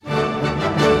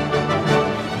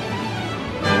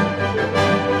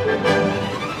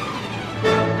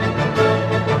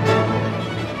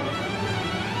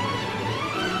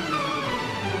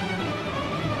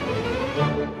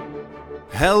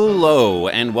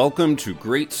and welcome to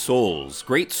Great Souls,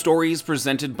 great stories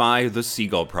presented by the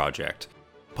Seagull Project,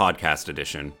 podcast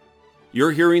edition. You're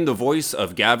hearing the voice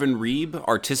of Gavin Reeb,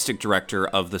 artistic director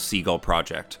of the Seagull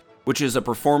Project, which is a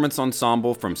performance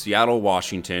ensemble from Seattle,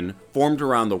 Washington, formed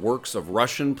around the works of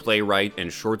Russian playwright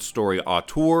and short story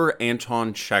auteur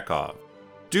Anton Chekhov.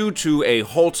 Due to a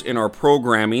halt in our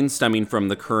programming stemming from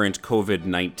the current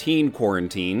COVID-19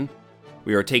 quarantine,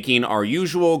 we are taking our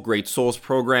usual Great Souls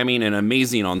programming and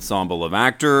amazing ensemble of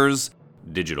actors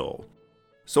digital.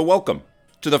 So welcome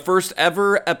to the first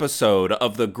ever episode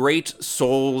of the Great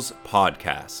Souls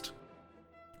podcast.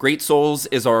 Great Souls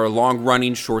is our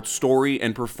long-running short story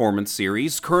and performance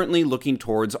series, currently looking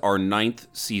towards our 9th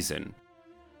season.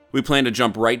 We plan to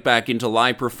jump right back into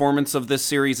live performance of this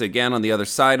series again on the other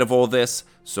side of all this,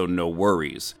 so no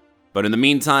worries. But in the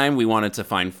meantime, we wanted to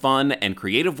find fun and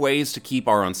creative ways to keep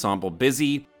our ensemble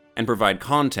busy and provide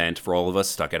content for all of us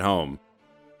stuck at home.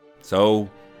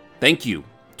 So, thank you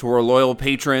to our loyal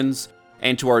patrons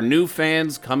and to our new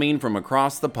fans coming from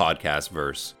across the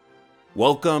podcast-verse.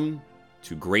 Welcome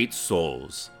to Great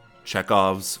Souls,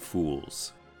 Chekhov's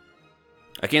Fools.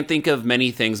 I can't think of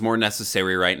many things more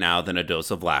necessary right now than a dose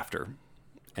of laughter,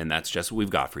 and that's just what we've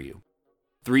got for you.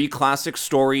 3 classic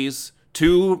stories,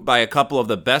 2 by a couple of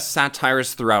the best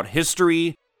satirists throughout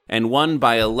history, and 1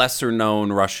 by a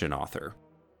lesser-known Russian author.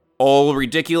 All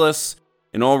ridiculous,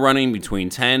 and all running between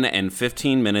 10 and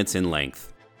 15 minutes in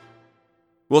length.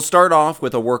 We'll start off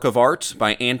with a work of art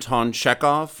by Anton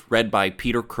Chekhov, read by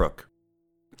Peter Crook,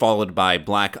 followed by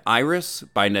Black Iris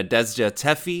by Nadezhda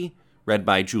Teffy, read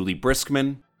by Julie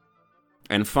Briskman,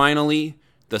 and finally,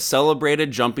 The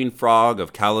Celebrated Jumping Frog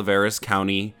of Calaveras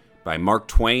County by Mark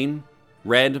Twain,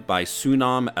 read by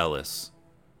Sunam Ellis.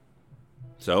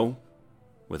 So,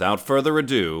 without further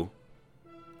ado,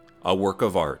 a work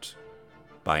of art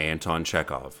by Anton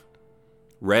Chekhov,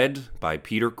 read by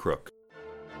Peter Crook.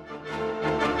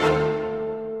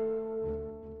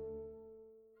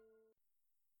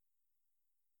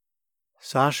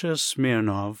 Sasha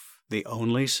Smirnov, the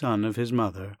only son of his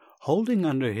mother, holding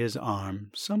under his arm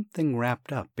something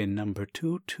wrapped up in number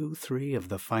 223 of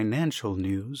the Financial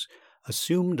News,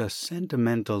 assumed a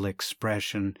sentimental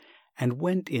expression and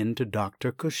went into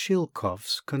Dr.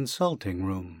 Koshilkov's consulting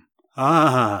room.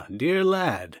 "Ah, dear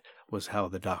lad," was how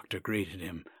the doctor greeted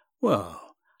him.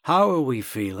 "Well, how are we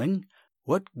feeling?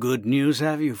 What good news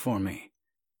have you for me?"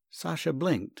 Sasha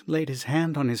blinked, laid his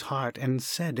hand on his heart, and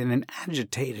said in an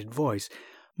agitated voice,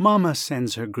 "Mama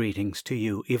sends her greetings to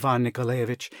you, Ivan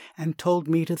Nikolaevich, and told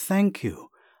me to thank you.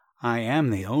 I am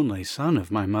the only son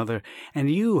of my mother, and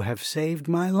you have saved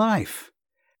my life.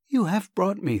 You have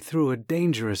brought me through a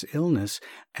dangerous illness,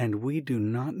 and we do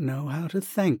not know how to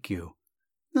thank you."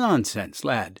 "Nonsense,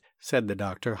 lad," said the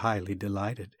doctor, highly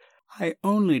delighted. "I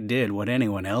only did what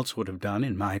anyone else would have done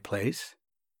in my place.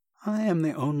 I am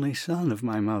the only son of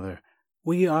my mother.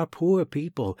 We are poor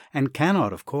people, and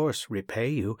cannot, of course, repay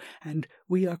you, and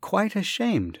we are quite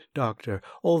ashamed, doctor,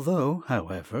 although,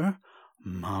 however,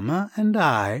 Mamma and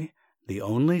I, the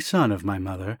only son of my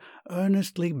mother,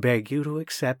 earnestly beg you to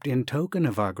accept in token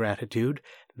of our gratitude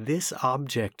this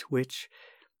object which,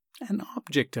 an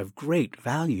object of great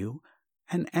value,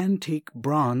 an antique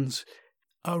bronze,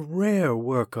 a rare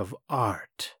work of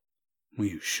art."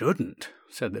 "You shouldn't,"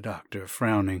 said the doctor,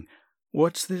 frowning.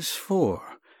 "What's this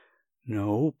for?"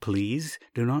 "No, please,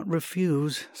 do not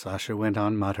refuse," Sasha went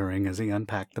on muttering as he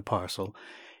unpacked the parcel.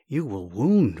 "You will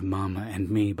wound Mamma and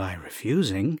me by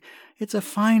refusing. It's a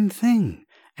fine thing,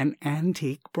 an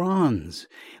antique bronze.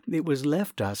 It was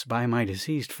left us by my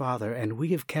deceased father, and we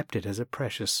have kept it as a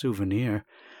precious souvenir.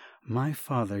 My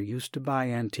father used to buy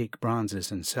antique bronzes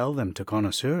and sell them to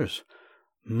connoisseurs.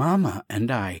 Mamma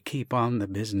and I keep on the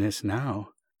business now."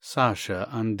 Sasha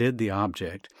undid the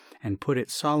object and put it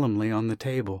solemnly on the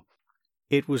table.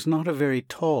 It was not a very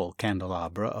tall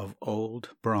candelabra of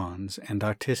old bronze and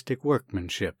artistic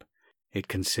workmanship. It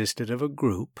consisted of a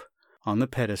group. On the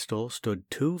pedestal stood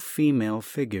 2 female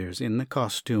figures in the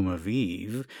costume of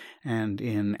Eve, and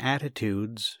in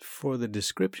attitudes for the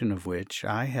description of which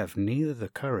I have neither the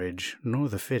courage nor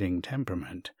the fitting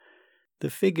temperament. The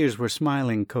figures were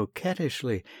smiling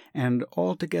coquettishly, and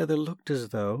altogether looked as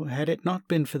though, had it not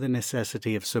been for the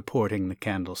necessity of supporting the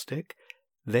candlestick,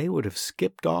 they would have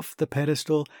skipped off the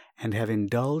pedestal and have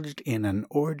indulged in an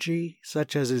orgy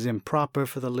such as is improper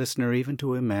for the listener even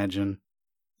to imagine.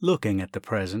 Looking at the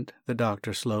present, the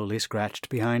doctor slowly scratched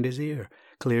behind his ear,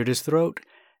 cleared his throat,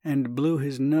 and blew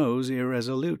his nose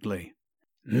irresolutely.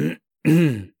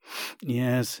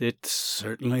 "Yes, it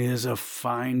certainly is a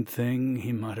fine thing,"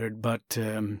 he muttered, "but,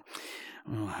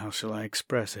 how shall I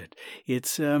express it?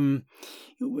 It's,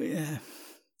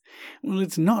 Well,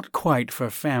 it's not quite for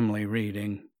family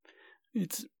reading.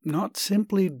 It's not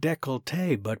simply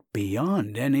décolleté, but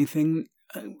beyond anything...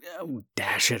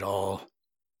 dash it all.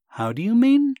 How do you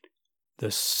mean?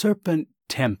 The Serpent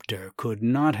Tempter could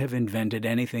not have invented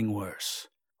anything worse.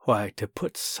 Why, to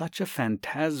put such a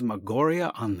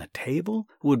phantasmagoria on the table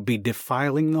would be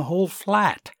defiling the whole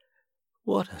flat.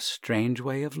 What a strange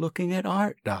way of looking at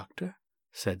art, Doctor,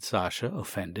 said Sasha,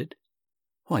 offended.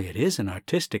 Why, it is an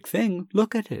artistic thing.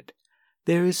 Look at it.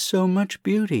 There is so much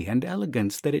beauty and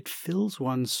elegance that it fills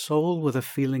one's soul with a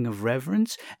feeling of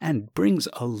reverence and brings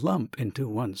a lump into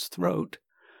one's throat.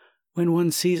 When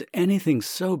one sees anything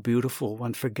so beautiful,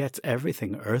 one forgets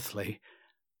everything earthly.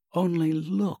 Only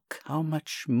look how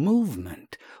much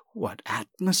movement, what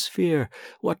atmosphere,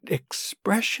 what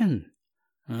expression.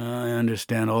 I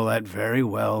understand all that very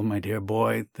well, my dear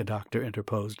boy, the doctor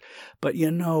interposed, but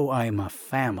you know I'm a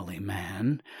family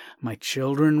man. My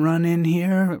children run in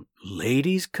here,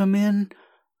 ladies come in.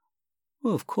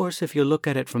 Well, of course, if you look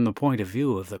at it from the point of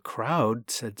view of the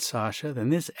crowd, said Sasha, then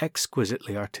this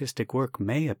exquisitely artistic work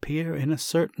may appear in a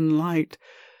certain light.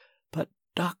 But,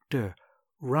 Doctor,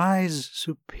 rise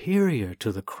superior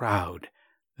to the crowd,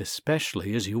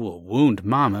 especially as you will wound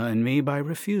Mamma and me by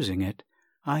refusing it.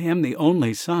 I am the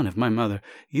only son of my mother.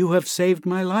 You have saved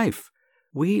my life.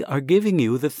 We are giving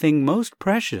you the thing most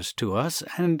precious to us,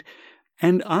 and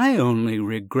I only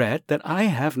regret that I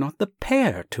have not the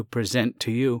pair to present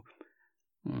to you.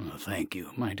 Oh, thank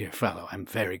you, my dear fellow. I'm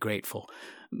very grateful.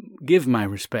 Give my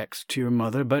respects to your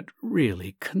mother, but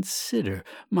really consider,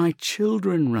 my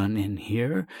children run in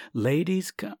here, ladies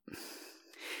come.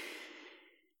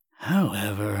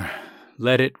 However,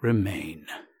 let it remain.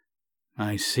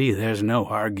 I see there's no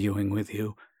arguing with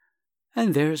you.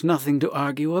 And there's nothing to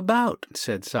argue about,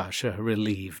 said Sasha,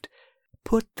 relieved.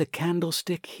 Put the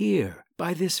candlestick here,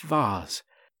 by this vase.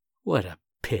 What a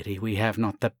pity we have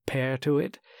not the pair to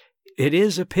it. It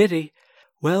is a pity.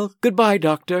 Well, goodbye,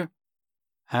 Doctor.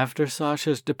 After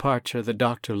Sasha's departure, the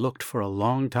doctor looked for a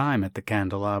long time at the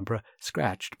candelabra,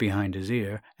 scratched behind his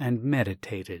ear, and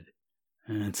meditated.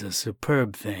 It's a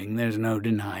superb thing, there's no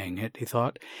denying it, he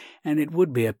thought, and it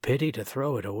would be a pity to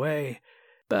throw it away,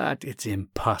 but it's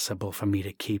impossible for me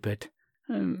to keep it.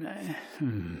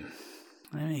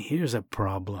 Here's a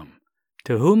problem.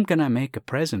 To whom can I make a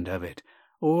present of it,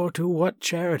 or to what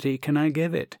charity can I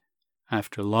give it?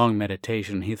 After long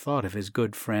meditation, he thought of his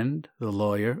good friend, the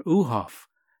lawyer Uhoff,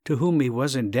 to whom he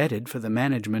was indebted for the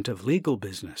management of legal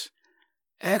business.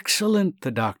 Excellent, the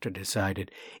doctor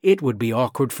decided. It would be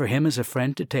awkward for him as a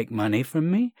friend to take money from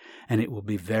me, and it will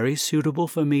be very suitable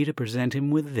for me to present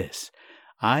him with this.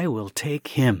 I will take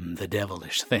him, the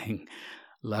devilish thing.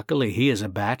 Luckily he is a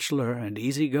bachelor and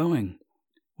easy-going.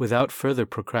 Without further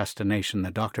procrastination, the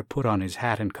doctor put on his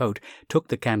hat and coat, took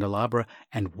the candelabra,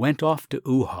 and went off to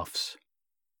Uhoff's.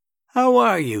 "How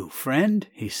are you, friend?"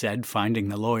 he said, finding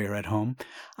the lawyer at home.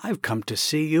 "I've come to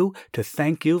see you, to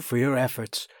thank you for your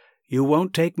efforts. You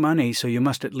won't take money, so you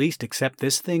must at least accept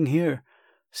this thing here.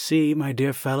 See, my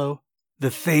dear fellow, the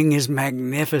thing is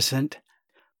magnificent."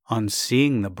 On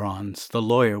seeing the bronze, the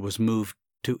lawyer was moved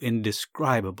to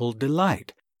indescribable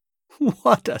delight.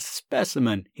 "What a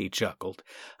specimen!" he chuckled.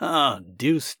 "Ah,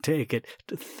 deuce take it,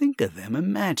 to think of them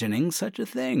imagining such a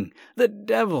thing. The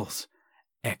devils!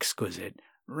 Exquisite,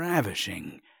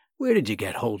 ravishing. Where did you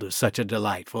get hold of such a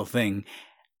delightful thing?"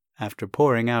 After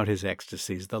pouring out his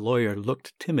ecstasies, the lawyer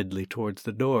looked timidly towards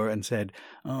the door and said,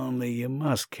 "Only you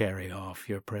must carry off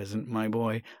your present, my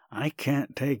boy. I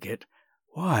can't take it."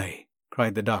 "Why?"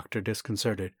 cried the doctor,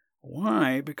 disconcerted.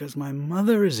 "Why? Because my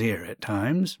mother is here at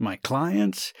times, my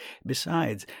clients.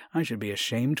 Besides, I should be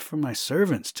ashamed for my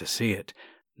servants to see it."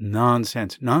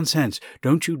 "Nonsense, nonsense!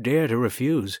 Don't you dare to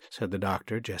refuse," said the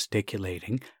doctor,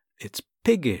 gesticulating. "It's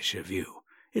piggish of you.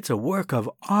 It's a work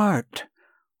of art.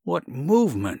 What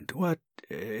movement, what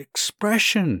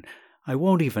expression! I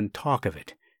won't even talk of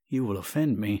it. You will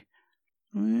offend me."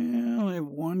 "Well, if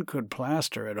one could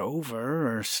plaster it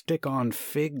over, or stick on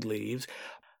fig leaves—"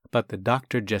 But the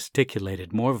doctor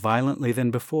gesticulated more violently than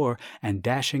before, and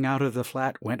dashing out of the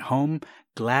flat went home,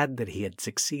 glad that he had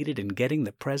succeeded in getting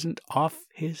the present off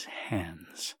his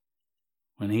hands.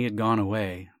 When he had gone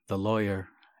away, the lawyer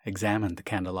examined the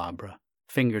candelabra,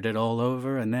 fingered it all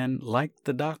over, and then, like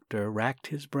the doctor, racked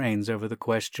his brains over the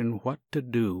question what to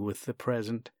do with the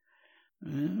present.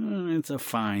 "It's a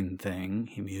fine thing,"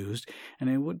 he mused, "and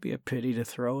it would be a pity to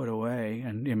throw it away,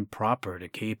 and improper to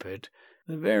keep it.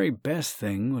 The very best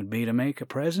thing would be to make a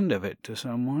present of it to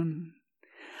someone.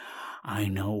 I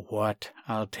know what.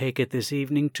 I'll take it this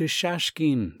evening to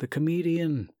Shashkin, the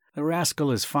comedian. The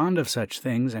rascal is fond of such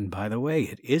things, and by the way,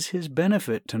 it is his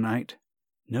benefit tonight."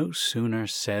 No sooner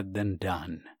said than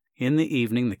done. In the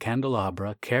evening the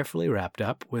candelabra, carefully wrapped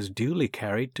up, was duly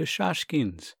carried to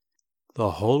Shashkin's.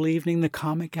 The whole evening the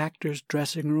comic actor's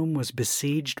dressing room was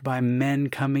besieged by men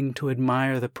coming to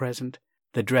admire the present.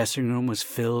 The dressing room was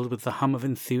filled with the hum of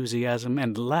enthusiasm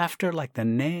and laughter like the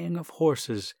neighing of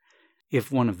horses.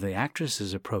 If one of the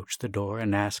actresses approached the door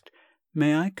and asked,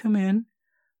 "May I come in?"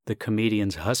 the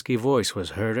comedian's husky voice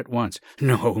was heard at once.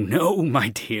 "No, no, my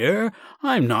dear,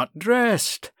 I'm not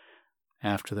dressed."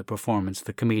 After the performance,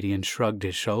 the comedian shrugged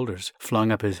his shoulders,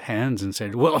 flung up his hands, and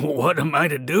said, "Well, what am I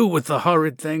to do with the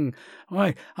horrid thing?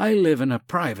 Why, I live in a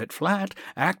private flat.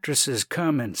 Actresses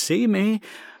come and see me.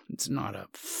 It's not a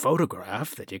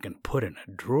photograph that you can put in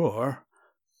a drawer."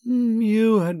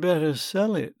 "You had better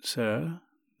sell it, sir,"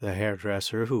 the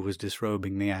hairdresser who was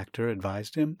disrobing the actor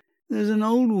advised him. "There's an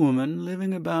old woman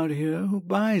living about here who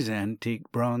buys antique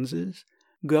bronzes.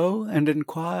 Go and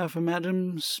inquire for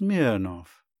Madame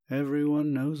Smirnov.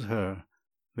 Everyone knows her."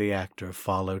 The actor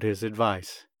followed his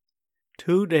advice.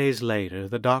 2 days later,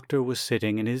 the doctor was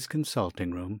sitting in his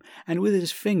consulting room, and with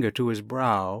his finger to his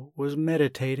brow was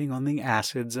meditating on the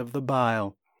acids of the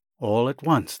bile. All at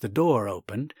once the door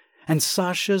opened, and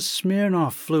Sasha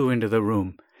Smirnov flew into the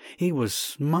room. He was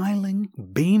smiling,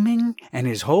 beaming, and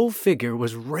his whole figure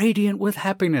was radiant with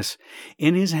happiness.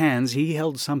 In his hands he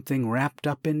held something wrapped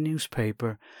up in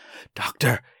newspaper.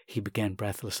 "Doctor," he began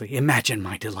breathlessly, "imagine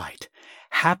my delight.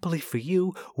 Happily for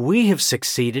you, we have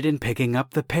succeeded in picking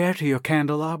up the pear to your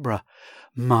candelabra.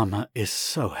 Mamma is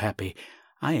so happy.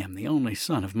 I am the only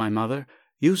son of my mother.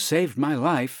 You saved my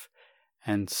life."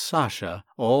 And Sasha,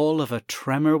 all of a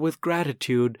tremor with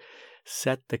gratitude,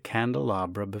 set the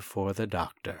candelabra before the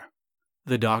doctor.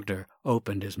 The doctor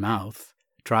opened his mouth,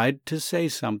 tried to say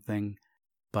something,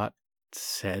 but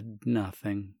said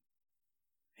nothing.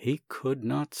 He could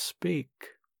not speak.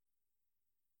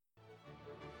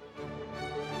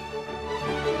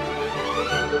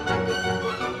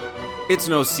 It's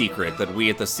no secret that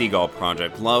we at the Seagull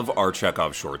Project love our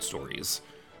Chekhov short stories.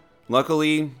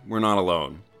 Luckily, we're not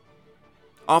alone.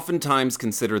 Oftentimes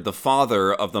considered the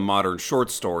father of the modern short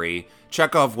story,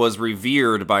 Chekhov was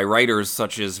revered by writers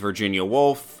such as Virginia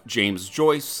Woolf, James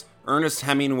Joyce, Ernest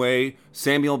Hemingway,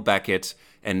 Samuel Beckett,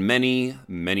 and many,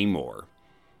 many more.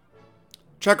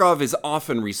 Chekhov is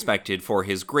often respected for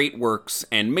his great works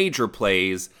and major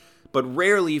plays, but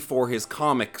rarely for his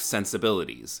comic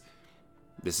sensibilities.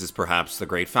 This is perhaps the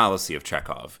great fallacy of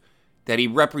Chekhov, that he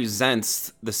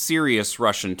represents the serious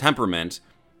Russian temperament,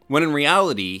 when in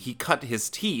reality he cut his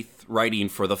teeth writing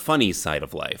for the funny side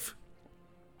of life.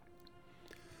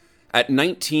 At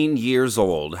 19 years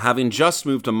old, having just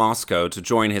moved to Moscow to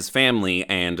join his family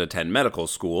and attend medical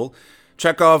school,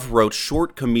 Chekhov wrote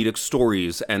short comedic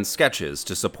stories and sketches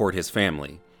to support his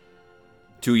family.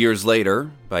 2 years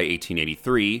later, by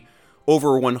 1883,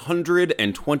 over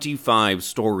 125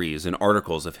 stories and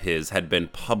articles of his had been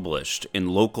published in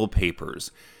local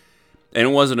papers, and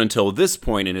it wasn't until this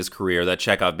point in his career that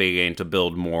Chekhov began to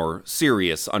build more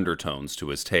serious undertones to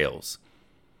his tales.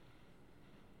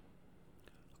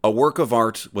 A Work of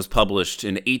Art was published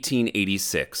in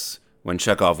 1886, when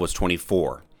Chekhov was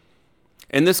 24.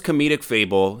 In this comedic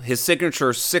fable, his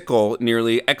signature sickle,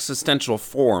 nearly existential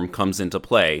form comes into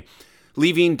play,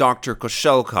 leaving Dr.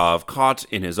 Koshelkov caught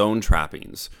in his own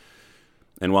trappings.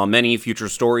 And while many future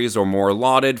stories are more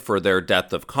lauded for their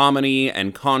depth of comedy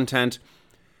and content,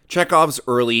 Chekhov's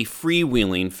early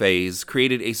freewheeling phase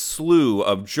created a slew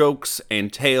of jokes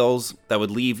and tales that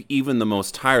would leave even the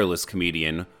most tireless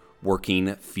comedian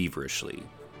working feverishly.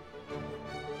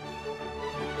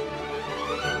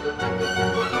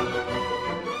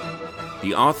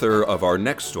 The author of our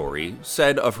next story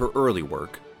said of her early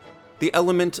work, "The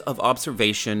element of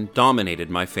observation dominated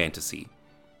my fantasy.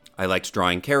 I liked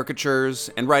drawing caricatures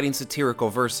and writing satirical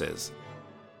verses.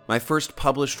 My first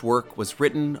published work was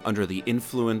written under the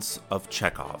influence of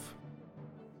Chekhov."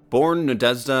 Born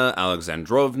Nadezhda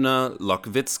Alexandrovna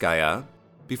Lokvitskaya,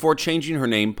 before changing her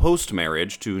name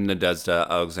post-marriage to Nadezhda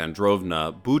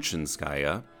Alexandrovna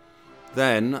Buchinskaya,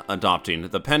 then adopting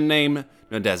the pen name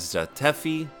Nadezhda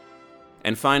Teffy,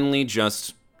 and finally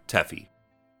just Teffy.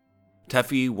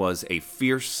 Teffy was a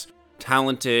fierce,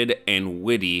 talented, and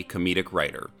witty comedic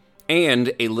writer,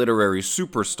 and a literary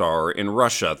superstar in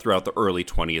Russia throughout the early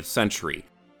 20th century,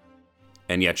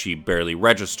 and yet she barely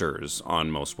registers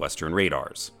on most Western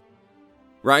radars.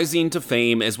 Rising to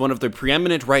fame as one of the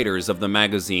preeminent writers of the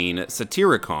magazine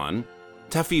Satyricon,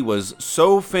 Teffy was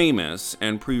so famous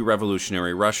in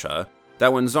pre-revolutionary Russia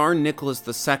that when Tsar Nicholas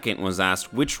II was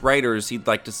asked which writers he'd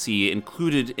like to see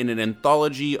included in an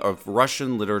anthology of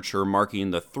Russian literature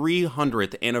marking the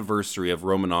 300th anniversary of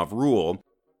Romanov rule,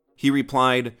 He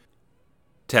replied,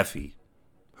 "Teffy,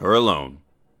 her alone.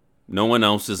 No one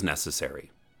else is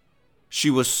necessary." She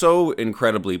was so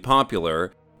incredibly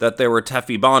popular that there were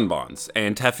Teffy bonbons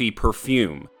and Teffy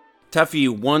perfume. Teffy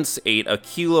once ate a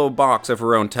kilo box of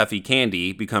her own Teffy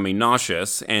candy, becoming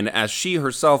nauseous, and as she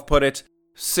herself put it,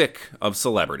 sick of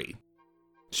celebrity.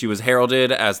 She was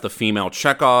heralded as the female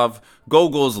Chekhov,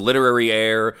 Gogol's literary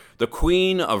heir, the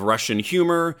queen of Russian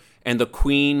humor, and the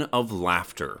queen of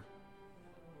laughter.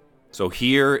 So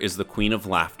here is the queen of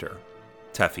laughter,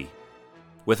 Teffy,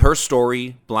 with her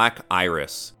story, Black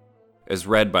Iris, as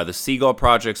read by the Seagull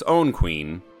Project's own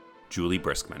queen, Julie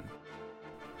Briskman.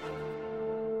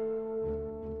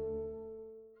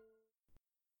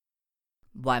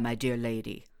 Why, my dear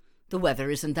lady, the weather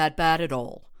isn't that bad at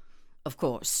all. Of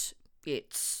course,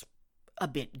 it's a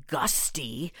bit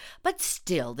gusty, but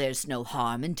still there's no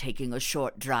harm in taking a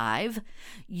short drive.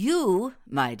 You,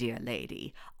 my dear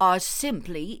lady, are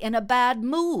simply in a bad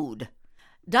mood.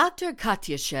 Dr.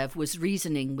 Katyashev was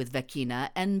reasoning with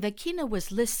Vekina, and Vekina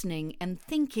was listening and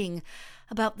thinking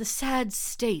about the sad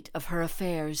state of her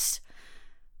affairs.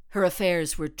 Her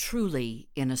affairs were truly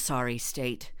in a sorry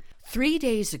state. 3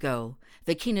 days ago,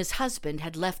 Vekina's husband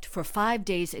had left for 5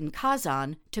 days in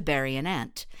Kazan to bury an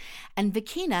aunt, and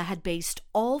Vekina had based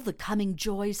all the coming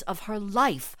joys of her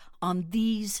life on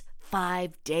these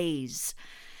 5 days.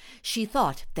 She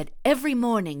thought that every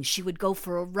morning she would go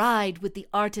for a ride with the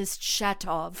artist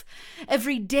Shatov.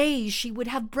 Every day she would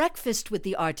have breakfast with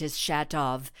the artist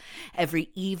Shatov.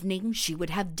 Every evening she would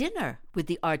have dinner with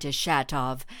the artist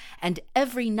Shatov. And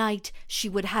every night she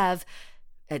would have,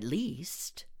 at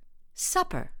least,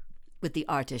 supper with the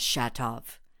artist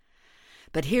Shatov.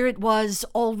 But here it was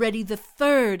already the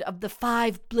 3rd of the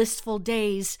 5 blissful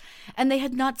days, and they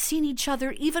had not seen each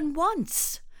other even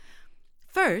once.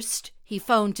 First, he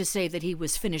phoned to say that he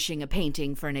was finishing a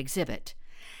painting for an exhibit.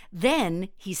 Then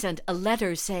he sent a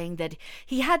letter saying that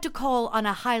he had to call on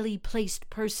a highly placed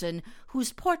person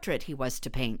whose portrait he was to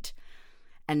paint.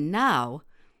 And now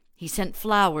he sent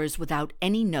flowers without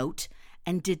any note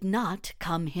and did not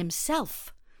come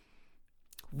himself.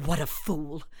 What a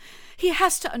fool! He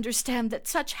has to understand that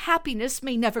such happiness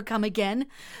may never come again,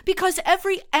 because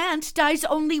every aunt dies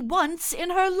only once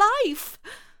in her life.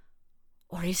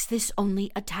 Or is this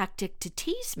only a tactic to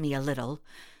tease me a little?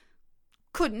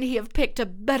 Couldn't he have picked a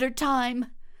better time?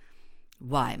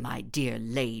 Why, my dear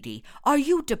lady, are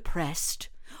you depressed?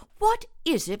 What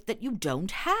is it that you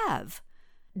don't have?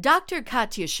 Dr.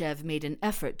 Katyashev made an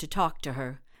effort to talk to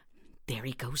her. There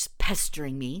he goes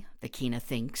pestering me, Vekina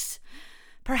thinks.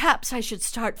 Perhaps I should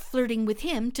start flirting with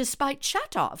him to spite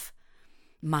Shatov.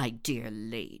 My dear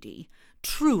lady,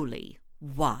 truly,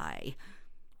 why?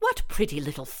 What pretty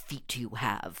little feet you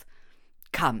have.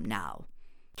 Come now,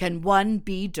 can one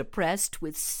be depressed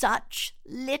with such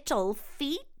little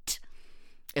feet?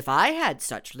 If I had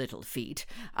such little feet,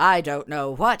 I don't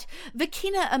know what.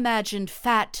 Vekina imagined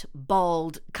fat,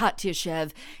 bald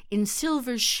Katyashev in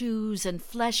silver shoes and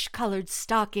flesh-colored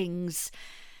stockings,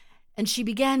 and she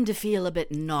began to feel a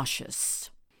bit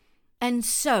nauseous. And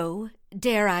so,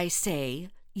 dare I say,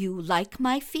 you like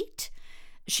my feet?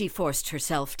 She forced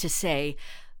herself to say.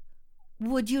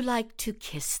 Would you like to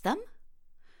kiss them?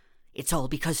 It's all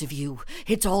because of you.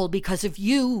 It's all because of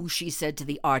you, she said to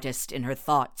the artist in her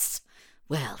thoughts.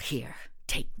 Well, here,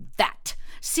 take that.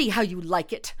 See how you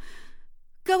like it.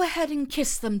 Go ahead and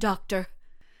kiss them, doctor.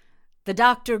 The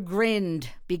doctor grinned,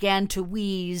 began to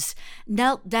wheeze,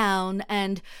 knelt down,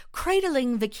 and,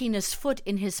 cradling Vekina's foot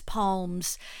in his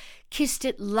palms, kissed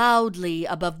it loudly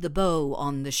above the bow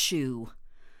on the shoe.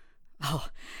 Oh,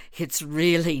 it's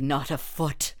really not a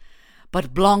foot,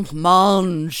 but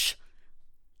blancmange.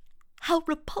 How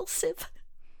repulsive!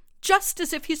 Just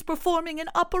as if he's performing an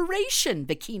operation,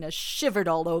 Vekina shivered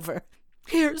all over.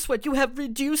 Here's what you have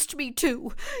reduced me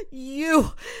to.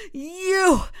 You!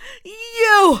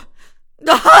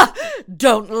 Aha!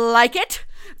 Don't like it?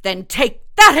 Then take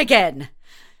that again!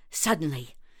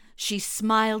 Suddenly, she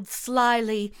smiled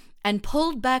slyly and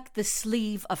pulled back the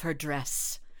sleeve of her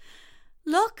dress.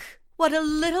 Look, what a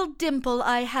little dimple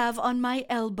I have on my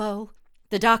elbow.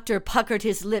 The doctor puckered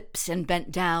his lips and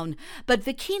bent down, but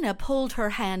Vekina pulled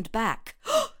her hand back.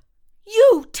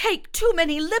 You take too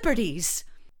many liberties!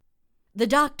 The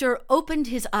doctor opened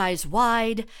his eyes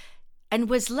wide and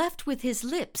was left with his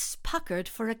lips puckered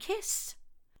for a kiss.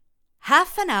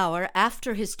 Half an hour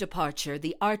after his departure,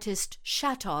 the artist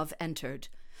Shatov entered.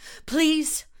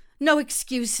 Please, no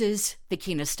excuses,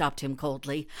 Vekina stopped him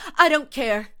coldly. I don't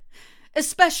care,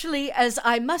 especially as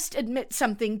I must admit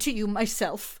something to you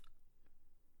myself.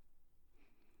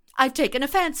 I've taken a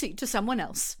fancy to someone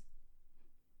else.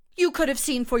 You could have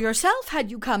seen for yourself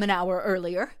had you come an hour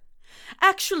earlier.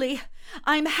 Actually,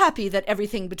 I'm happy that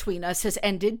everything between us has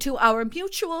ended to our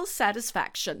mutual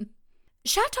satisfaction."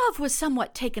 Shatov was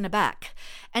somewhat taken aback,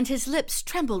 and his lips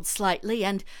trembled slightly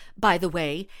and, by the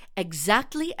way,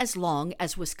 exactly as long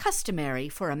as was customary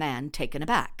for a man taken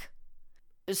aback.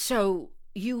 "So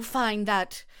you find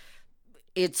that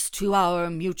it's to our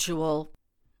mutual—"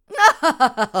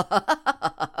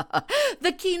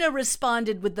 Vakina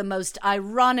responded with the most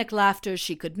ironic laughter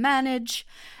she could manage,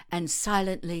 and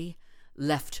silently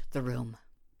left the room.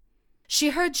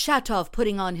 She heard Shatov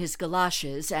putting on his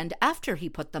galoshes, and after he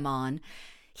put them on,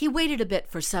 he waited a bit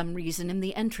for some reason in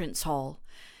the entrance hall,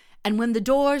 and when the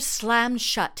door slammed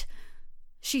shut,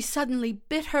 she suddenly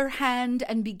bit her hand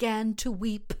and began to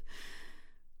weep.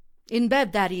 In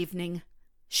bed that evening,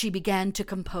 she began to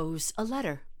compose a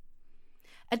letter.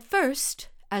 At first,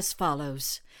 as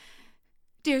follows: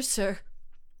 "Dear Sir,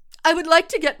 I would like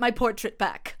to get my portrait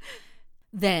back."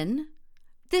 Then,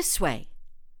 this way: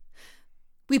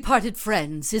 "We parted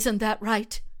friends, isn't that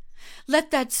right?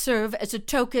 Let that serve as a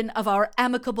token of our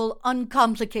amicable,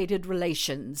 uncomplicated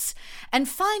relations." And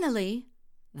finally,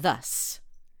 thus: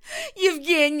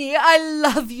 "Yevgeny, I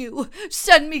love you.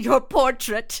 Send me your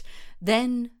portrait."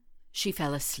 Then she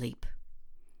fell asleep.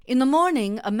 In the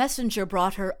morning, a messenger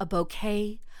brought her a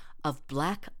bouquet of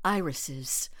black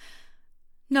irises.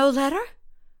 No letter?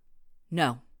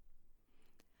 No.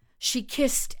 She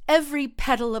kissed every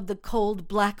petal of the cold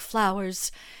black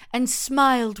flowers and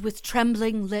smiled with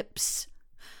trembling lips.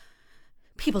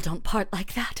 People don't part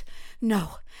like that.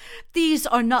 No, these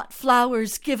are not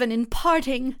flowers given in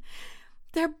parting.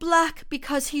 They're black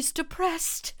because he's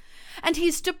depressed, and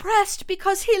he's depressed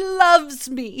because he loves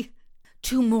me.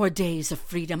 2 more days of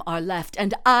freedom are left,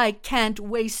 and I can't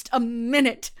waste a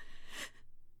minute.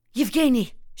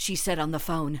 "Yevgeny," she said on the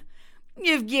phone.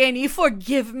 "Yevgeny,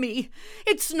 forgive me.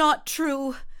 It's not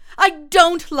true. I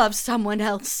don't love someone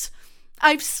else.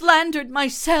 I've slandered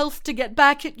myself to get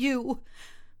back at you.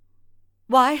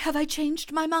 Why have I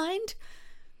changed my mind?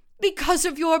 Because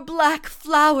of your black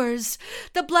flowers.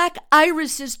 The black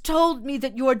irises told me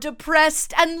that you're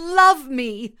depressed and love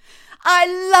me. I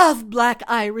love black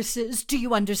irises, do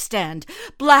you understand?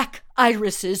 Black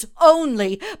irises,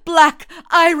 only black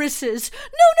irises.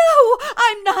 No,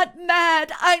 I'm not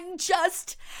mad. I'm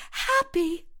just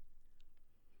happy."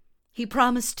 He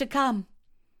promised to come.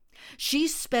 She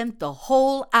spent the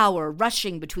whole hour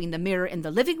rushing between the mirror in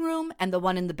the living room and the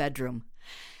one in the bedroom.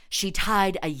 She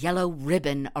tied a yellow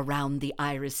ribbon around the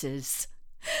irises.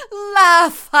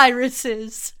 Laugh,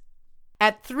 irises!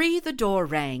 At 3 the door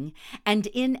rang, and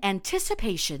in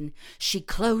anticipation she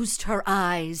closed her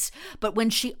eyes, but when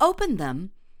she opened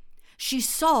them, she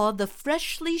saw the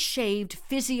freshly shaved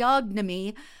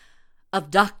physiognomy of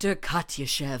Dr.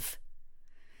 Katyashev.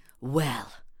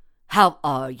 "Well, how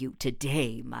are you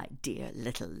today, my dear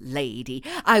little lady?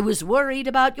 I was worried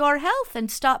about your health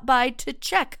and stopped by to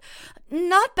check."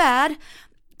 "Not bad.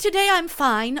 Today I'm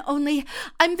fine, only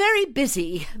I'm very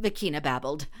busy," Vakina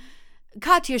babbled.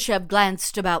 Katyashev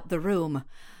glanced about the room.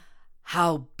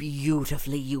 "How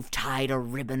beautifully you've tied a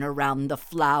ribbon around the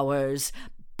flowers.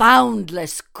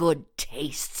 Boundless good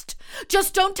taste."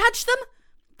 "Just don't touch them,"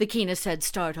 Vakina said,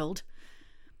 startled.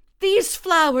 "These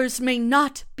flowers may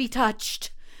not be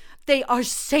touched. They are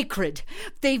sacred.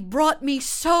 They've brought me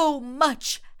so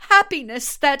much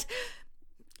happiness that,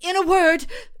 in a word,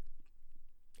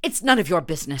 it's none of your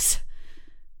business."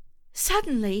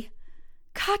 Suddenly,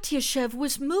 Katyashev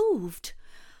was moved.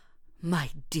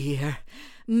 "My dear,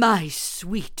 my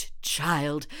sweet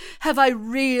child, have I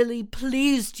really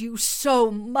pleased you so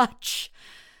much?"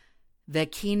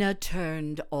 Vakina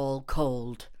turned all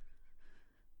cold.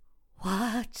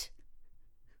 What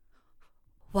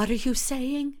are you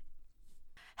saying?"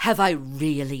 "Have I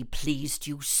really pleased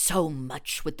you so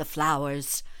much with the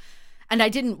flowers? And I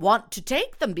didn't want to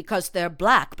take them because they're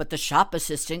black, but the shop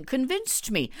assistant convinced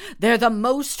me. They're the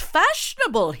most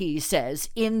fashionable, he says,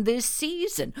 in this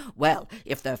season. Well,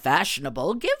 if they're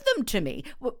fashionable, give them to me.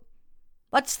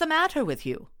 What's the matter with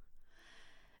you?"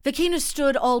 Vakina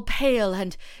stood all pale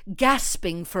and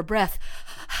gasping for breath.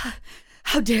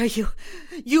 "How dare you?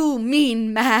 You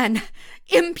mean man!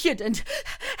 Impudent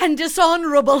and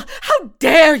dishonorable! How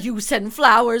dare you send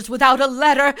flowers without a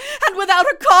letter and without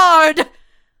a card?"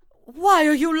 "Why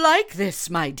are you like this,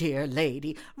 my dear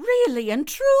lady? Really and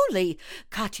truly?"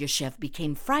 Katyashev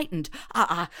became frightened.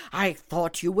 I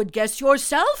thought you would guess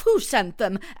yourself who sent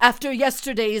them after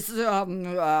yesterday's... Get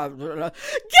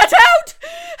out!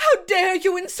 How dare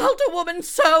you insult a woman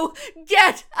so?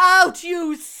 Get out,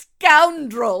 you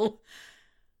scoundrel!"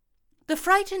 The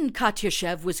frightened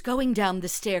Katyushev was going down the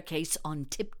staircase on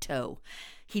tiptoe.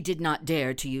 He did not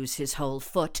dare to use his whole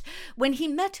foot when he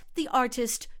met the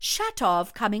artist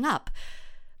Shatov coming up.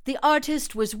 The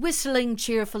artist was whistling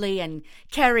cheerfully and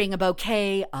carrying a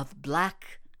bouquet of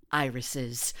black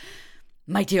irises.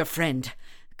 "My dear friend,"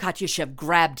 Katyushev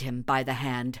grabbed him by the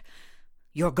hand.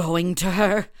 "You're going to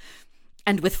her?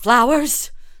 And with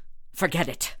flowers? Forget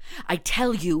it. I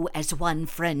tell you as one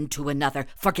friend to another,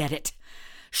 forget it.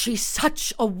 She's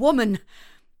such a woman.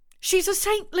 She's a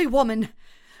saintly woman.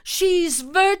 She's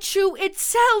virtue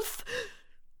itself.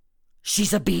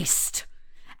 She's a beast.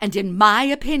 And in my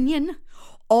opinion,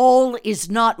 all is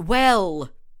not well.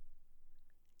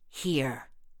 Here."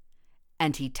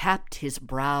 And he tapped his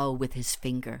brow with his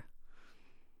finger.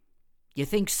 "You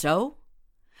think so?"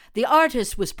 The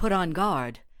artist was put on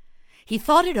guard. He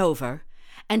thought it over,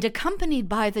 and accompanied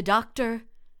by the doctor,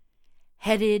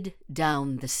 headed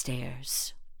down the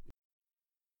stairs.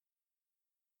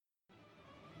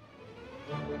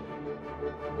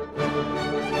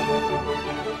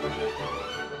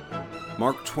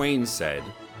 Mark Twain said,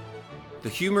 "The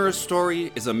humorous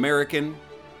story is American,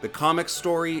 the comic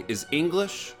story is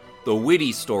English, the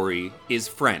witty story is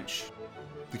French.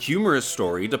 The humorous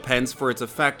story depends for its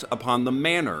effect upon the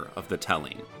manner of the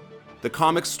telling, the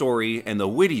comic story and the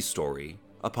witty story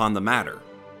upon the matter."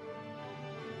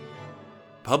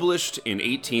 Published in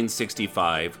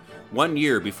 1865, 1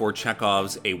 year before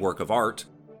Chekhov's A Work of Art,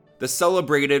 the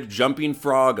celebrated Jumping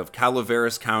Frog of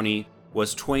Calaveras County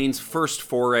was Twain's first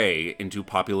foray into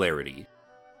popularity.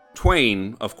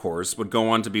 Twain, of course, would go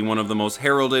on to be one of the most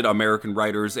heralded American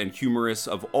writers and humorists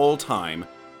of all time,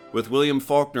 with William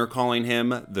Faulkner calling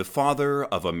him the father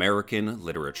of American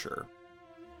literature.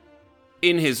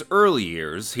 In his early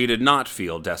years, he did not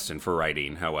feel destined for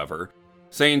writing, however,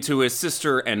 saying to his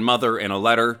sister and mother in a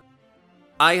letter,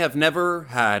 "I have never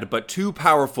had but two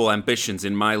powerful ambitions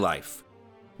in my life.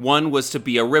 One was to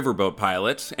be a riverboat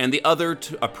pilot, and the other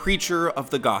a preacher of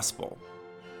the gospel.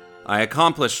 I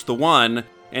accomplished the one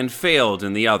and failed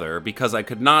in the other because I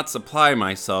could not supply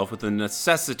myself with the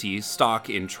necessity stock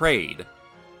in trade,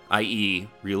 i.e.,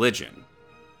 religion."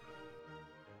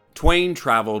 Twain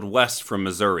traveled west from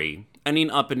Missouri,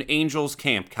 ending up in Angels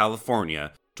Camp,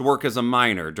 California, to work as a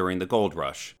miner during the gold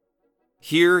rush.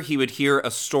 Here he would hear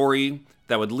a story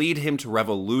that would lead him to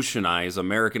revolutionize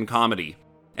American comedy,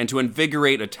 and to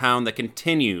invigorate a town that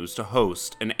continues to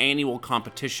host an annual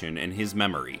competition in his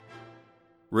memory.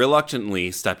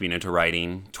 Reluctantly stepping into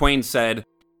writing, Twain said,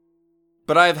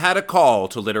 "But I have had a call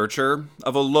to literature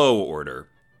of a low order,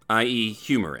 i.e.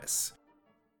 humorous.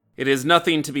 It is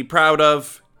nothing to be proud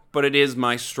of, but it is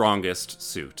my strongest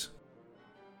suit."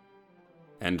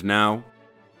 And now,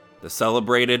 the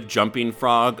celebrated Jumping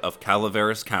Frog of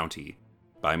Calaveras County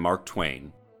by Mark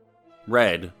Twain,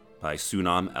 read by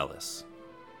Sunam Ellis.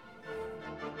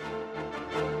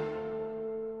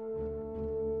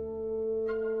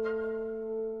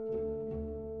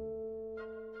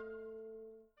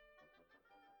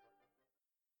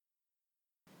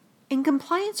 In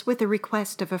compliance with a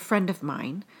request of a friend of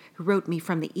mine, who wrote me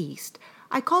from the East,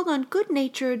 I called on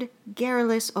good-natured,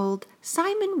 garrulous old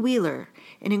Simon Wheeler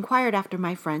and inquired after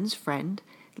my friend's friend,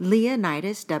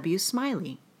 Leonidas W.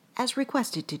 Smiley, as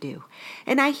requested to do,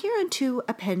 and I hereunto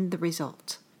append the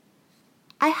result.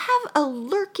 I have a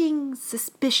lurking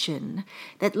suspicion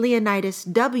that Leonidas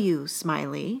W.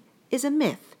 Smiley is a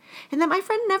myth, and that my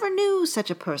friend never knew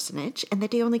such a personage, and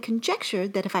that he only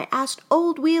conjectured that if I asked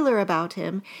old Wheeler about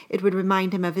him, it would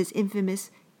remind him of his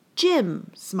infamous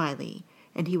Jim Smiley,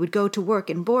 and he would go to work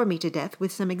and bore me to death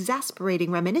with some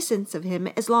exasperating reminiscence of him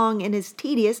as long and as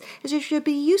tedious as it should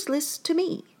be useless to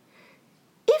me.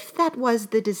 If that was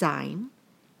the design,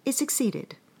 it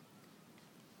succeeded.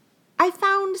 I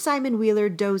found Simon Wheeler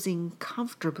dozing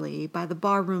comfortably by the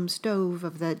barroom stove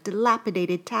of the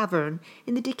dilapidated tavern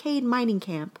in the decayed mining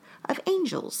camp of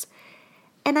Angels,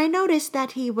 and I noticed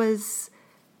that he was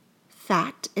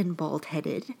fat and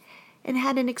bald-headed and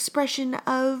had an expression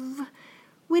of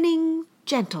winning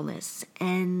gentleness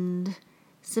and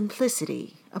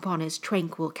simplicity upon his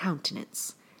tranquil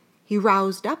countenance. He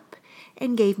roused up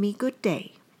and gave me good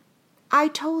day. I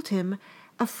told him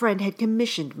a friend had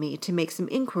commissioned me to make some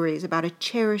inquiries about a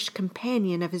cherished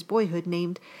companion of his boyhood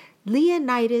named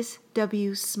Leonidas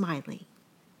W. Smiley.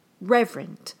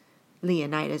 Reverend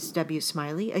Leonidas W.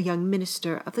 Smiley, a young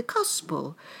minister of the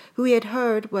gospel, who he had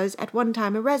heard was at one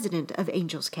time a resident of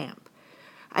Angels Camp.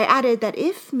 I added that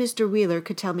if Mr. Wheeler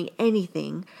could tell me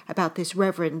anything about this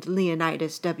Reverend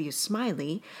Leonidas W.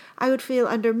 Smiley, I would feel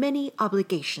under many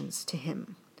obligations to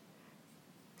him.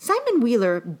 Simon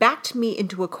Wheeler backed me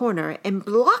into a corner and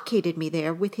blockaded me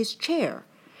there with his chair,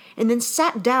 and then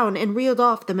sat down and reeled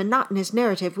off the monotonous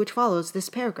narrative which follows this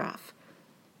paragraph.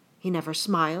 He never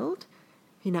smiled,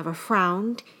 he never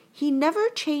frowned, he never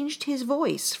changed his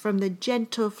voice from the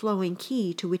gentle flowing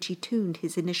key to which he tuned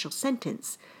his initial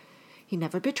sentence. He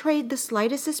never betrayed the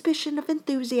slightest suspicion of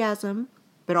enthusiasm,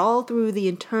 but all through the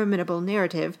interminable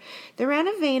narrative there ran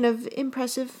a vein of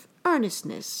impressive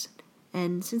earnestness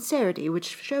and sincerity,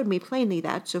 which showed me plainly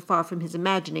that, so far from his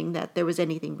imagining that there was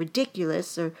anything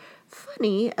ridiculous or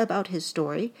funny about his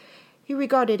story, he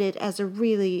regarded it as a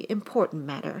really important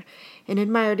matter, and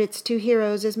admired its two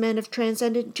heroes as men of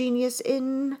transcendent genius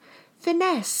in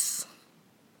finesse.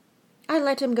 I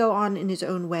let him go on in his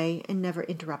own way, and never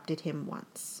interrupted him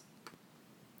once.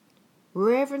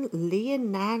 Reverend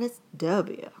Leonidas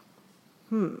W.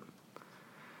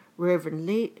 Reverend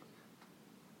Lee...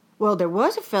 Well, there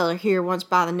was a feller here once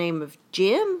by the name of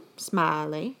Jim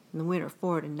Smiley in the winter of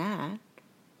 '49.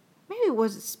 Maybe it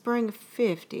was the spring of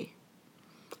 '50.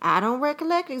 I don't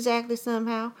recollect exactly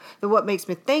somehow, though what makes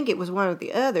me think it was one of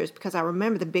the others, because I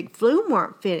remember the big flume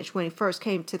weren't finished when he first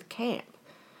came to the camp.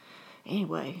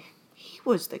 Anyway, he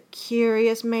was the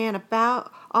curious man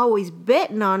about, always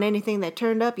betting on anything that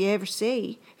turned up you ever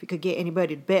see, if he could get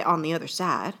anybody to bet on the other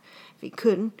side. If he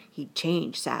couldn't, he'd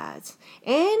change sides.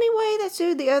 Any way that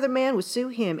suited the other man would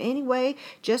suit him. Anyway,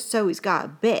 just so he's got a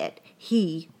bet,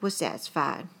 he was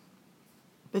satisfied.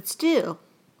 But still,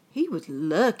 he was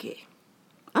lucky.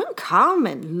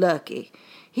 Uncommon lucky.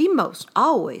 He most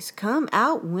always come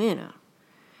out winner.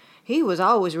 He was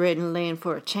always ready to land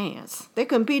for a chance. There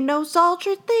couldn't be no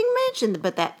sultry thing mentioned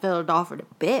but that fellow'd offer to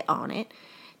bet on it.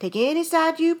 Take any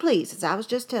side you please, as I was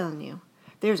just telling you.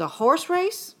 If there's a horse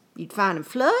race, you'd find him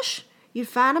flush, you'd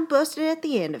find him busted at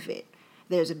the end of it. If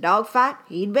there's a dog fight,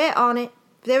 he'd bet on it.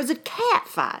 If there was a cat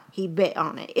fight, he'd bet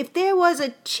on it. If there was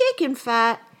a chicken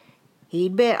fight,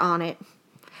 he'd bet on it.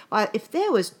 Why, if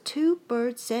there was two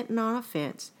birds sitting on a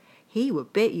fence, he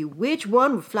would bet you which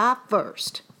one would fly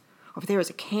first. Or if there was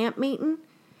a camp meeting,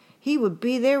 he would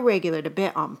be there regular to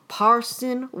bet on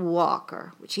Parson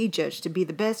Walker, which he judged to be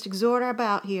the best exhorter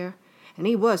about here, and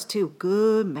he was too.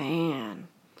 Good man.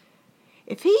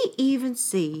 If he even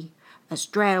see a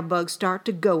straddlebug start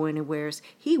to go anywheres,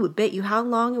 he would bet you how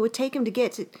long it would take him to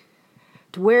get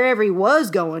to wherever he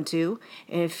was going to,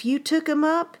 and if you took him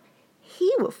up,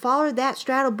 he would follow that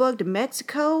straddlebug to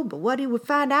Mexico, but what he would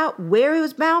find out where he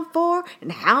was bound for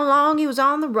and how long he was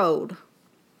on the road.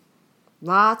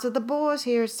 Lots of the boys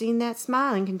here seen that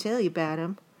smile and can tell you about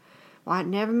him. Why, it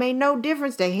never made no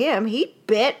difference to him. He'd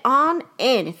bet on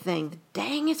anything. The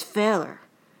dangest feller.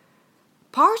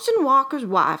 Parson Walker's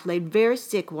wife laid very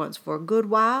sick once for a good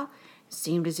while. It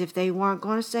seemed as if they weren't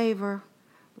going to save her.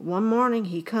 But one morning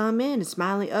he come in and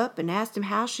Smiley up and asked him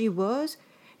how she was,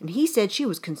 and he said she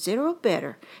was considerable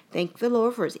better, thank the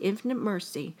Lord for his infinite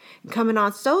mercy, and coming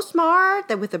on so smart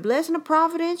that with the blessing of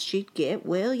Providence she'd get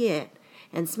well yet.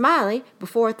 And Smiley,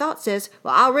 before a thought, says,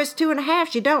 well, I'll risk 2.5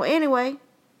 she don't anyway.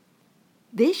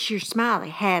 This year Smiley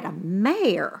had a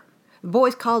mare. The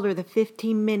boys called her the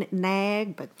 15-minute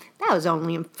nag, but that was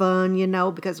only in fun, you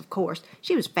know, because, of course,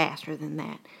 she was faster than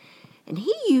that. And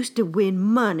he used to win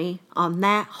money on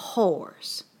that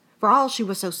horse. For all she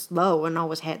was so slow and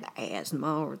always had the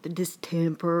asthma or the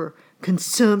distemper or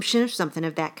consumption or something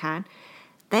of that kind,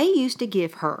 they used to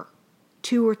give her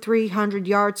 200 or 300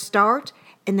 yards start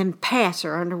and then pass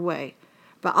her underway.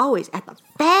 But always at the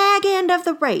fag end of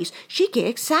the race, she'd get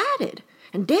excited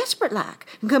and desperate-like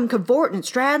and come cavorting and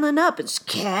straddling up and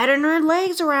scattering her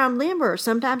legs around limber,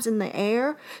 sometimes in the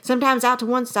air, sometimes out to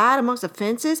one side amongst the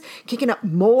fences, kicking up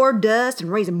more dust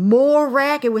and raising more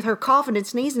racket with her coughing and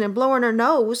sneezing and blowing her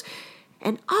nose,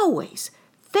 and always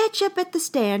fetch up at the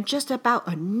stand just about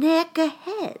a neck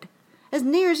ahead, as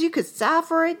near as you could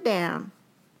cipher it down.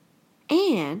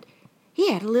 And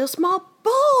he had a little small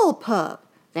bull pup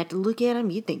that to look at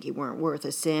him you'd think he weren't worth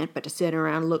a cent, but to sit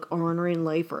around and look ornery and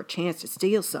lay for a chance to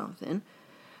steal something.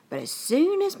 But as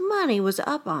soon as money was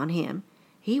up on him,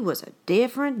 he was a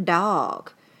different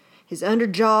dog. His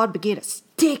underjaw began to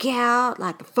stick out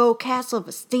like the forecastle of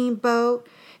a steamboat.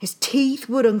 His teeth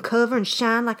would uncover and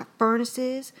shine like a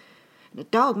furnace's. And the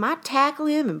dog might tackle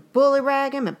him and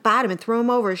bullyrag him and bite him and throw him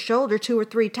over his shoulder 2 or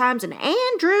 3 times. And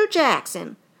Andrew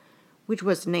Jackson, which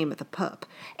was the name of the pup,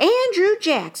 Andrew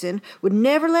Jackson would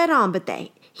never let on but that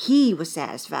he was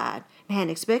satisfied and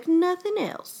hadn't expected nothing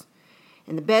else.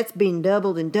 And the bets being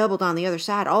doubled and doubled on the other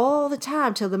side all the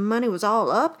time till the money was all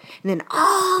up, and then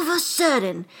all of a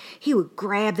sudden he would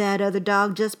grab that other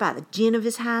dog just by the gin of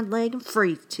his hind leg and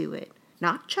freeze to it.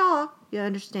 Not chaw, you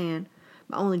understand,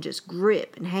 but only just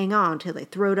grip and hang on till they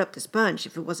throwed up the sponge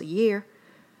if it was a year.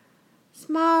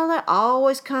 Smiley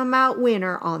always come out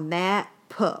winner on that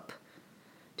pup,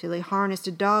 till he harnessed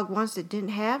a dog once that didn't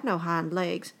have no hind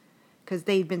legs, 'cause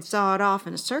they'd been sawed off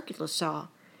in a circular saw.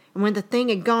 And when the thing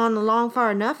had gone along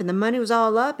far enough and the money was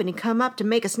all up and he come up to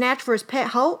make a snatch for his pet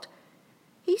Holt,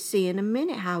 he see in a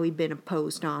minute how he'd been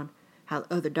imposed on, how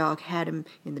the other dog had him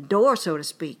in the door, so to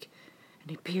speak, and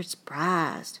he appeared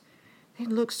surprised.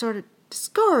 Then looked sort of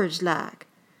discouraged like,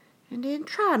 and didn't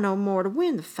try no more to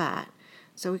win the fight,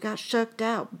 so he got shucked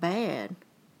out bad.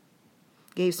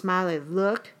 Gave Smiley a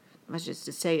look, as just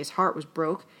to say his heart was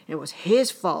broke, and it was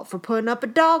his fault for putting up a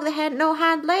dog that had no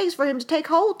hind legs for him to take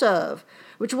hold of,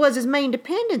 which was his main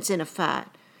dependence in a fight.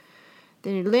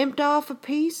 Then he limped off a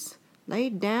piece,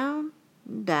 laid down,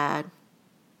 and died.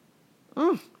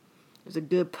 It was a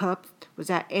good pup. Was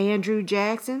that Andrew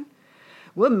Jackson?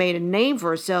 Would have made a name for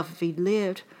herself if he'd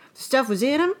lived. The stuff was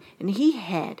in him, and he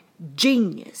had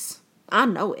genius. I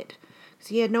know it, 'cause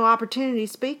he had no opportunity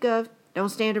to speak of. Don't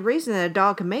stand to reason that a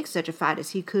dog could make such a fight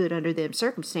as he could under them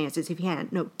circumstances if he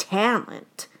had no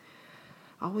talent.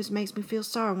 Always makes me feel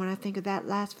sorry when I think of that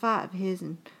last fight of his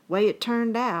and the way it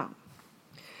turned out.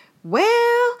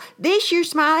 Well, this year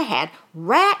Smiley had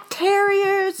rat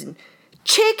terriers and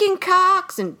chicken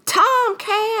cocks and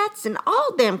tomcats and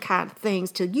all them kind of things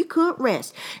till you couldn't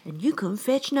rest, and you couldn't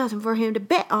fetch nothing for him to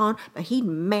bet on, but he'd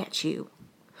match you.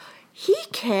 He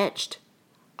catched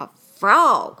a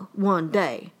frog one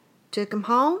day, took him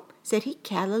home, said he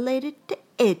calculated to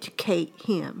educate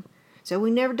him. So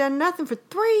we never done nothing for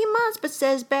 3 months but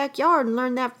set his backyard and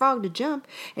learn that frog to jump,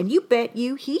 and you bet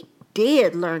you he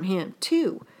did learn him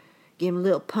too. Give him a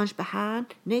little punch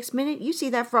behind. Next minute, you see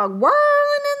that frog whirling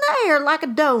in the air like a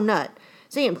donut.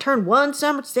 See him turn one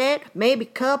somerset, maybe a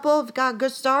couple if he got a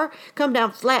good start, come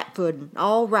down flat-footed,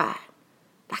 all right,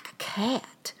 like a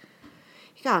cat.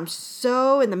 He got him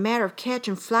so in the matter of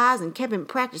catching flies and kept him in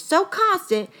practice so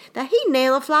constant that he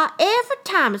nailed a fly every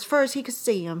time as far as he could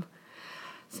see him.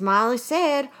 Smiley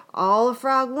said all the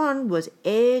frog wanted was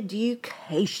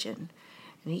education,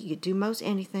 and he could do most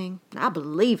anything, and I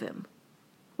believe him.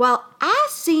 Well, I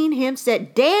seen him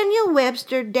set Daniel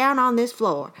Webster down on this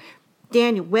floor.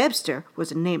 Daniel Webster was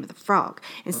the name of the frog,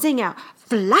 and sing out,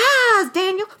 "Flies,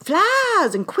 Daniel,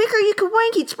 flies!" And quicker you could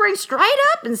wink, he'd spring straight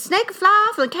up and snake a fly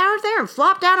off the counter there and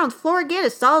flop down on the floor again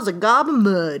as solid as a gob of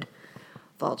mud.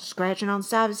 Fall to scratching on the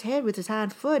side of his head with his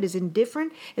hind foot as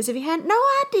indifferent as if he hadn't no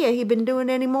idea he'd been doing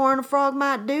any more than a frog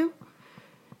might do.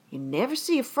 You never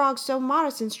see a frog so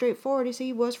modest and straightforward as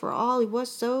he was, for all he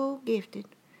was so gifted.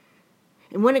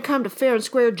 And when it come to fair and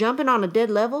square jumping on a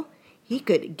dead level, he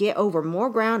could get over more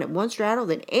ground at one straddle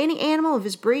than any animal of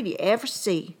his breed you ever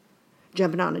see.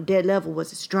 Jumping on a dead level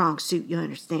was his strong suit, you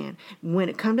understand. And when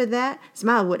it come to that,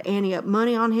 Smiley would ante up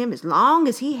money on him as long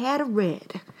as he had a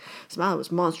red. Smiley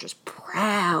was monstrous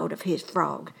proud of his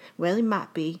frog. Well, he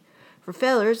might be. For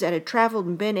fellers that had traveled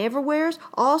and been everywheres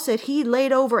all said he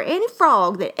laid over any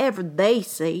frog that ever they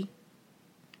see.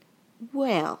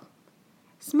 Well,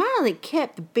 Smiley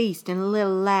kept the beast in a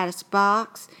little lattice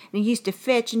box, and he used to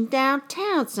fetch him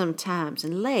downtown sometimes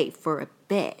and lay for a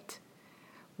bet.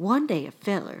 One day a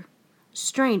feller,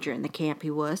 stranger in the camp he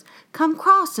was, come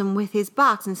cross him with his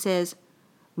box and says,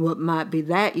 "What might be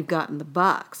that you've got in the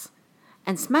box?"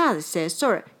 And Smiley says,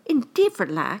 sort of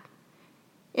indifferent like,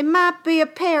 "It might be a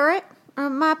parrot, or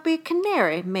it might be a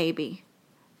canary, maybe.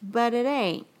 But it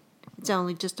ain't. It's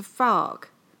only just a frog."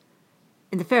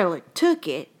 And the feller took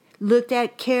it, looked at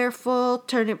it careful,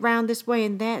 turned it round this way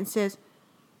and that, and says,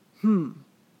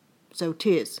 "So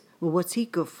 'tis. Well, what's he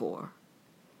good for?"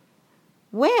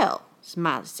 "Well,"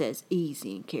 Smiley says,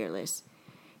 easy and careless,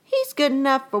 "he's good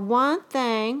enough for one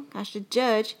thing, I should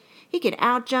judge. He can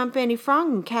outjump any frog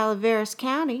in Calaveras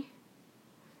County."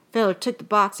 Feller took the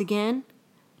box again,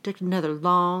 took another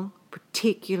long,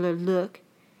 particular look,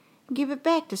 and give it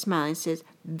back to Smiley and says,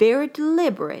 very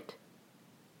deliberate,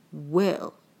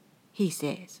 "Well," he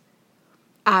says,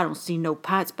 "I don't see no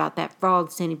pints about that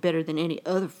frog's any better than any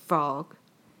other frog."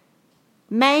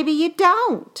 "Maybe you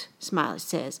don't," Smiley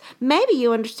says. "Maybe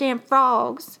you understand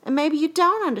frogs, and maybe you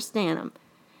don't understand 'em.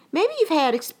 Maybe you've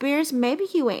had experience, maybe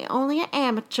you ain't only an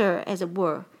amateur, as it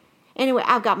were. Anyway,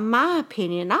 I've got my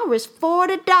opinion, and I'll risk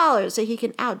 $40 that he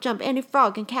can outjump any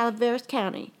frog in Calaveras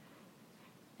County."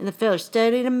 And the feller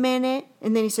studied a minute,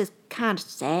 and then he says, kind of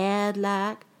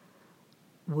sad-like,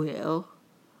 "Well,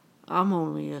 I'm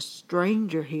only a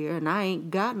stranger here, and I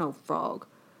ain't got no frog.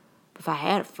 But if I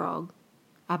had a frog,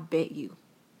 I'd bet you."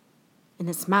 And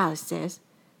then Smiley says,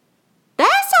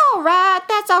 "That's all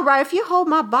right. If you hold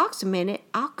my box a minute,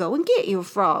 I'll go and get you a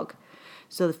frog."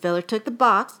 So the feller took the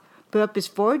box, put up his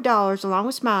 $40 along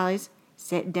with Smiley's,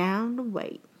 sat down to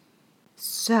wait.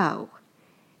 So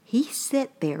He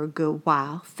sat there a good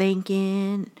while,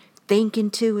 thinking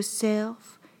to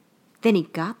himself. Then he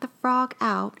got the frog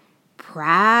out,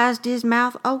 prized his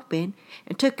mouth open,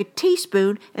 and took a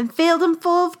teaspoon and filled him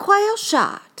full of quail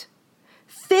shot.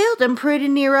 Filled him pretty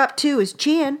near up to his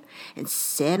chin, and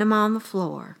set him on the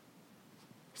floor.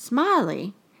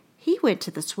 Smiley, he went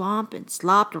to the swamp and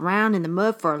slopped around in the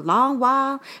mud for a long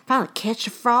while, finally catched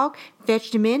a frog,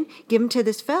 fetched him in, give him to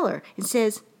this feller, and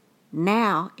says,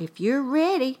 "Now, if you're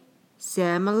ready,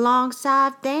 set him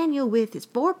alongside Daniel with his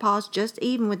forepaws just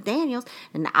even with Daniel's,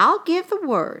 and I'll give the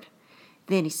word."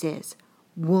 Then he says,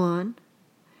 1,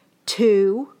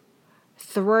 2,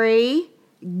 3,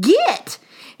 get!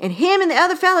 And him and the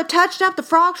other fellow touched up the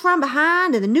frogs from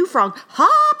behind, and the new frog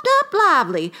hopped up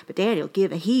lively. But Daniel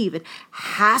give a heave and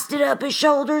hoisted up his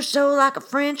shoulders so like a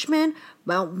Frenchman,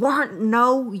 but warn't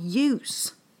no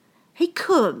use. He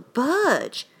couldn't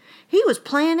budge. He was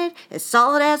planted as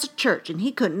solid as a church, and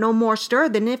he couldn't no more stir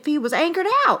than if he was anchored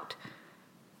out.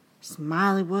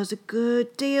 Smiley was a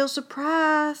good deal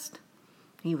surprised.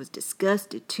 He was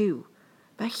disgusted, too,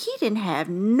 but he didn't have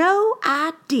no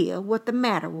idea what the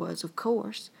matter was, of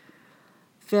course.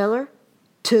 Feller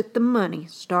took the money,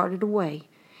 started away,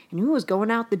 and when he was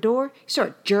going out the door, he sort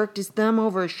of jerked his thumb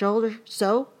over his shoulder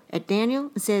so at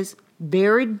Daniel and says,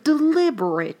 very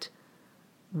deliberate,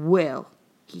 "Well,"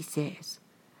 he says,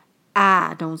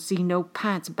 "I don't see no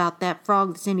pints about that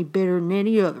frog that's any better than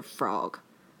any other frog."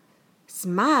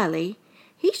 Smiley,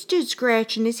 he stood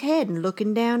scratching his head and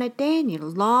looking down at Daniel a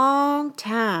long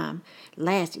time. At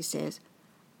last he says,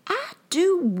 "I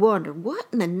do wonder what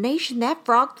in the nation that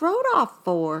frog throwed off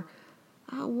for.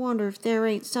 I wonder if there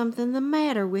ain't something the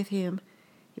matter with him.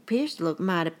 He appears to look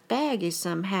mighty baggy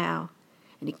somehow."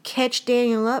 And he catched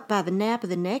Daniel up by the nape of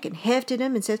the neck and hefted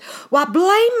him and says, "Why, blame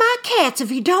my cats if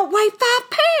he don't weigh 5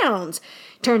 pounds.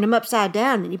 Turned him upside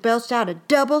down and he belched out a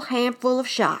double handful of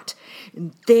shot.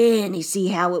 And then he see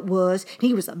how it was.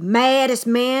 He was the maddest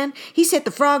man. He set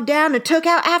the frog down and took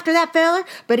out after that feller,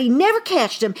 but he never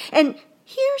catched him. And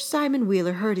here Simon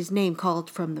Wheeler heard his name called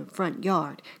from the front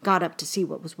yard, got up to see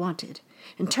what was wanted.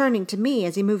 And turning to me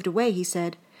as he moved away, he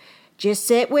said, "Just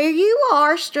sit where you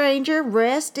are, stranger.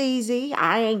 Rest easy.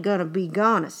 I ain't gonna be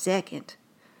gone a second."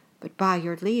 But by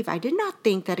your leave, I did not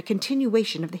think that a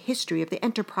continuation of the history of the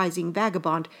enterprising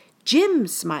vagabond Jim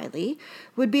Smiley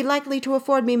would be likely to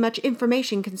afford me much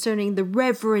information concerning the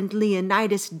Reverend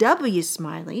Leonidas W.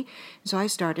 Smiley, so I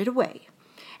started away.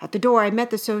 At the door I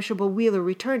met the sociable Wheeler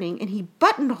returning, and he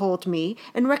buttonholed me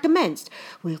and recommenced,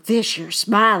 "Well, this here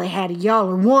Smiley had a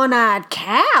yaller one-eyed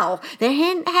cow that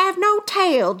didn't have no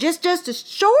tail, just a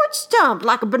short stump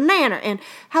like a banana, and,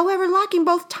 however, lacking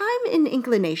both time and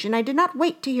inclination, I did not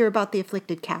wait to hear about the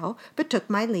afflicted cow, but took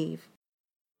my leave."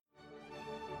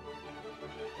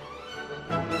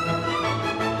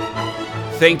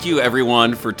 Thank you,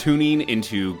 everyone, for tuning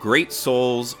into Great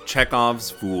Souls, Chekhov's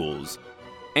Fools,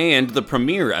 and the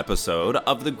premiere episode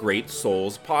of the Great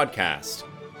Souls podcast.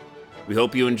 We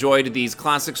hope you enjoyed these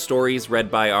classic stories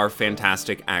read by our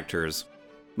fantastic actors.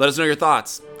 Let us know your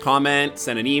thoughts. Comment,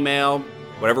 send an email,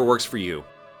 whatever works for you.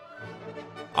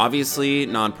 Obviously,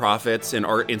 nonprofits and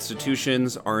art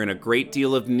institutions are in a great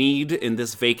deal of need in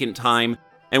this vacant time,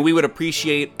 and we would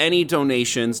appreciate any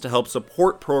donations to help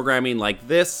support programming like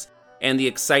this and the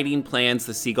exciting plans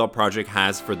the Seagull Project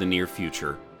has for the near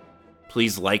future.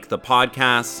 Please like the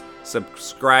podcast,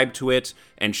 subscribe to it,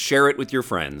 and share it with your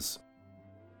friends.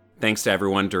 Thanks to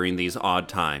everyone during these odd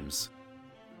times.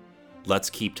 Let's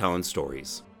keep telling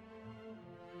stories.